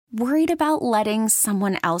Worried about letting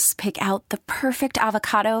someone else pick out the perfect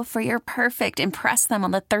avocado for your perfect impress them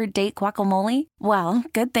on the third date guacamole? Well,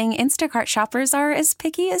 good thing Instacart shoppers are as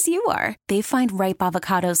picky as you are. They find ripe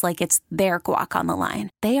avocados like it's their guac on the line.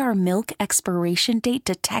 They are milk expiration date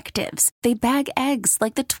detectives. They bag eggs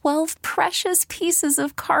like the 12 precious pieces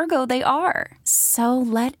of cargo they are. So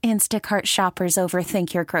let Instacart shoppers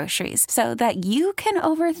overthink your groceries so that you can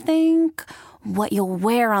overthink what you'll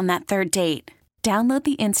wear on that third date. Download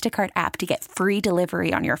the Instacart app to get free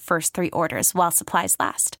delivery on your first 3 orders while supplies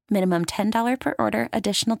last. Minimum $10 per order.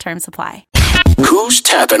 Additional terms apply. Who's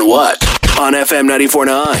tapping what on FM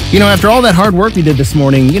 94.9? You know, after all that hard work we did this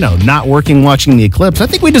morning, not working, watching the eclipse, I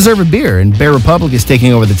think we deserve a beer. And Bear Republic is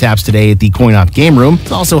taking over the taps today at the Coin Op Game Room.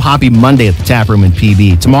 It's also Hoppy Monday at the Tap Room in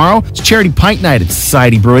PB. Tomorrow, it's Charity Pint Night at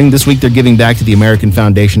Society Brewing. This week, they're giving back to the American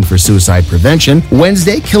Foundation for Suicide Prevention.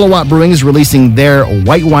 Wednesday, Kilowatt Brewing is releasing their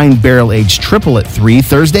white wine barrel-aged triple at 3.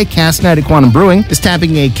 Thursday, Cask Night at Quantum Brewing is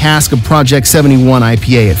tapping a cask of Project 71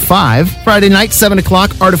 IPA at 5. Friday night, 7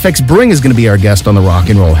 o'clock, Artifacts Brewing is going to be our guest on the Rock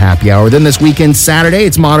and Roll Happy Hour. Then this weekend, Saturday,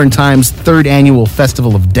 it's Modern Time's 3rd annual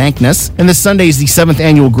Festival of Dankness. And this Sunday is the 7th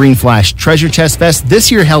annual Green Flash Treasure Chest Fest, this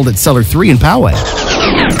year held at Cellar 3 in Poway.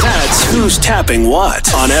 That's Who's Tapping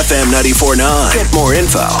What on FM 94.9. Get more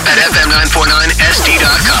info at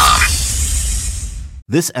FM949SD.com.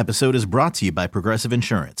 This episode is brought to you by Progressive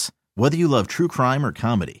Insurance. Whether you love true crime or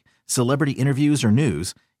comedy, celebrity interviews or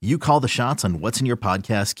news, you call the shots on what's in your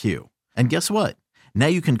podcast queue. And guess what? Now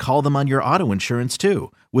you can call them on your auto insurance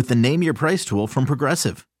too with the Name Your Price tool from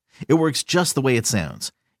Progressive. It works just the way it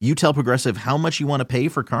sounds. You tell Progressive how much you want to pay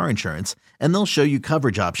for car insurance, and they'll show you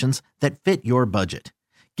coverage options that fit your budget.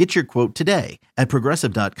 Get your quote today at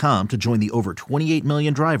Progressive.com to join the over 28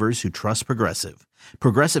 million drivers who trust Progressive.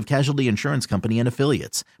 Progressive Casualty Insurance Company and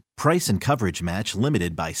Affiliates. Price and coverage match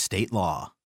limited by state law.